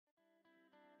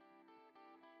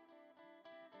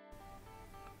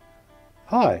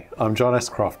Hi, I'm John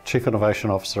Ascroft, Chief Innovation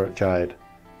Officer at Jade.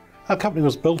 Our company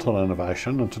was built on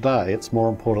innovation and today it's more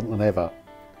important than ever.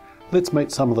 Let's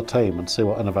meet some of the team and see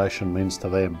what innovation means to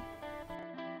them.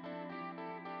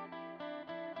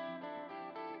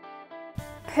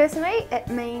 Personally, it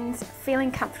means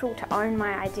feeling comfortable to own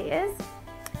my ideas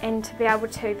and to be able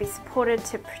to be supported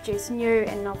to produce new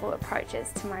and novel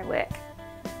approaches to my work.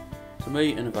 To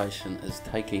me, innovation is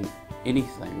taking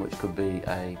anything which could be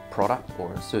a product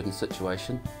or a certain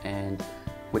situation and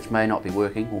which may not be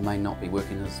working or may not be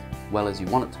working as well as you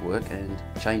want it to work and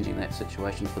changing that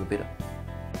situation for the better.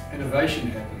 Innovation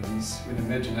happens when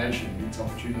imagination meets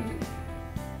opportunity.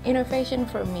 Innovation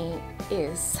for me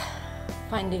is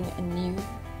finding a new,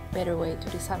 better way to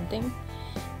do something,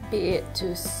 be it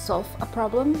to solve a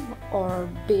problem or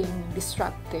being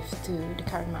disruptive to the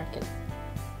current market.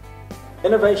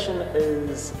 Innovation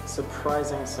is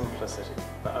surprising simplicity,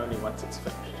 but only once it's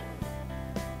finished.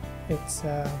 It's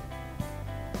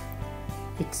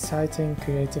exciting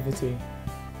creativity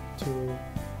to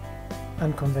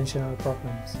unconventional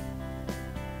problems.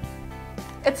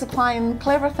 It's applying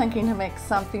clever thinking to make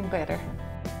something better.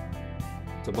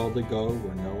 To boldly go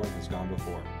where no one has gone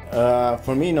before.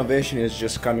 For me, innovation is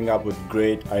just coming up with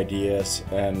great ideas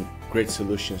and great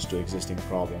solutions to existing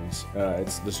problems.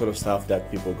 It's the sort of stuff that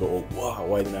people go, oh, wow,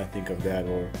 why didn't I think of that?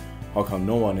 Or how come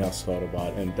no one else thought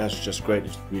about it? And that's just great,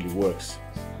 it really works.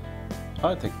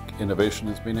 I think innovation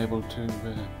has been able to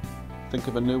think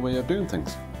of a new way of doing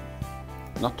things,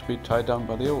 not to be tied down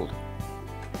by the old.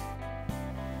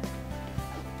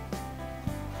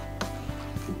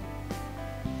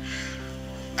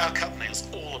 Our company is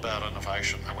all about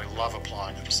innovation and we love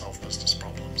applying it to solve business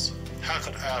problems. How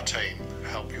could our team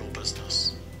help your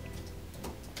business?